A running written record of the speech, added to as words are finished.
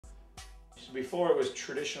So before it was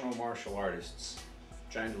traditional martial artists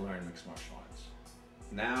trying to learn mixed martial arts.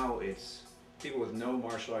 Now it's people with no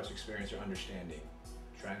martial arts experience or understanding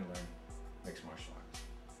trying to learn mixed martial arts.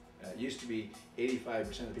 It used to be 85%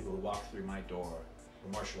 of the people who walked through my door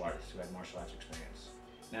were martial artists who had martial arts experience.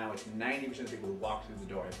 Now it's 90% of the people who walk through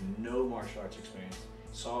the door have no martial arts experience,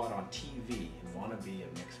 saw it on TV and want to be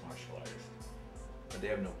a mixed martial artist. But they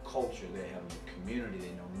have no culture, they have no community,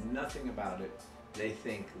 they know nothing about it. They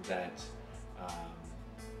think that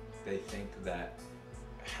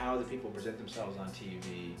how the people present themselves on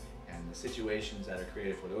TV and the situations that are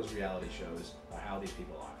created for those reality shows are how these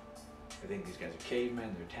people are. They think these guys are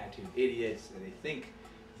cavemen, they're tattooed idiots, and they think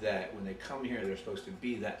that when they come here they're supposed to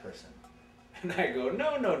be that person. And I go,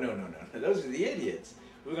 no, those are the idiots.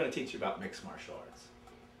 We're going to teach you about mixed martial arts.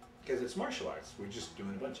 Because it's martial arts, we're just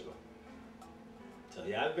doing a bunch of them. So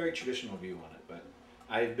yeah, I have a very traditional view on it, but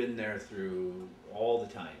I've been there through all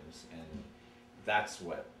the times, and that's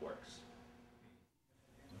what works.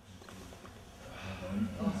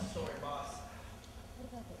 Sorry, boss.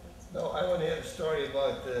 No, I want to hear a story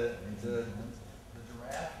about the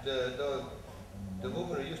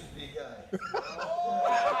woman who used to be a guy.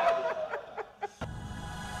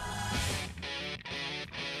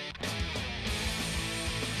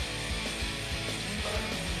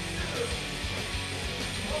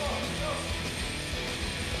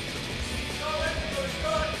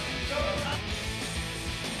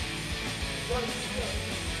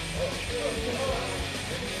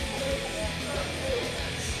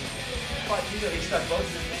 He stuck both of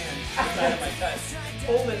his hands inside of my chest,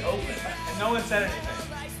 pulled it open, and no one said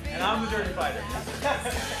anything. And I'm the dirty fighter.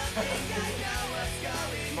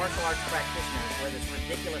 Martial arts practitioners wear this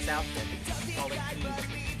ridiculous outfit called a gi.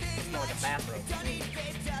 It's more like a bathrobe to me.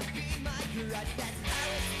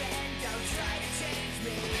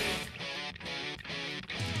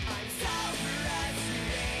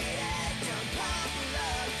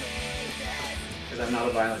 Because I'm not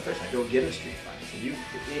a violent person. I don't get in street fights. So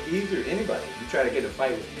either anybody, you try to get a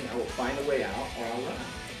fight with me, I will find a way out or I'll run.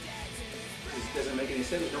 It doesn't make any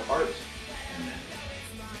sense. There's no art in that.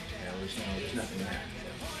 There's nothing there.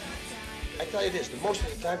 I tell you this, most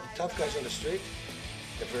of the time the tough guys on the street,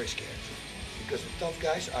 they're very scared. Because the tough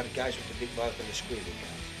guys are the guys with the big mouth and the screaming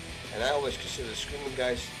guys. And I always consider the screaming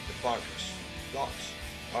guys the barkers, dogs.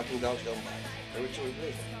 Barking dogs don't bite. I really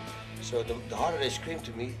believe that. So the harder they scream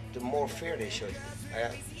to me, the more fear they show to me.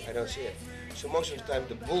 I don't see it. So most of the time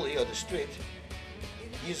the bully on the street,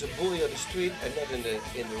 he's a bully on the street and not in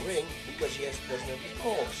the ring because he doesn't have the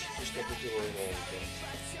balls to step into a ring or anything.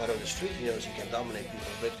 But on the street he knows he can dominate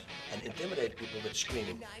people and intimidate people with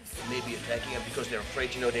screaming. Maybe attacking them because they're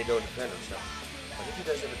afraid, they don't defend themselves. But if he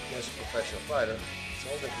does it against a professional fighter, it's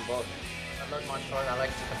all different ballgame. I love martial arts. I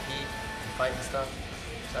like to compete and fight and stuff.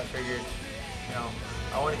 So I figured,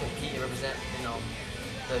 I want to compete and represent,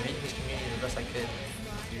 the Vietnamese community the best I could.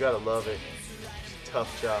 You gotta love it. It's a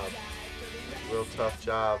tough job. Real tough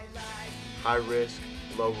job. High risk,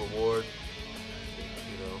 low reward.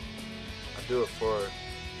 I do it for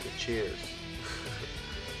the cheers.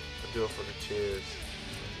 I do it for the cheers.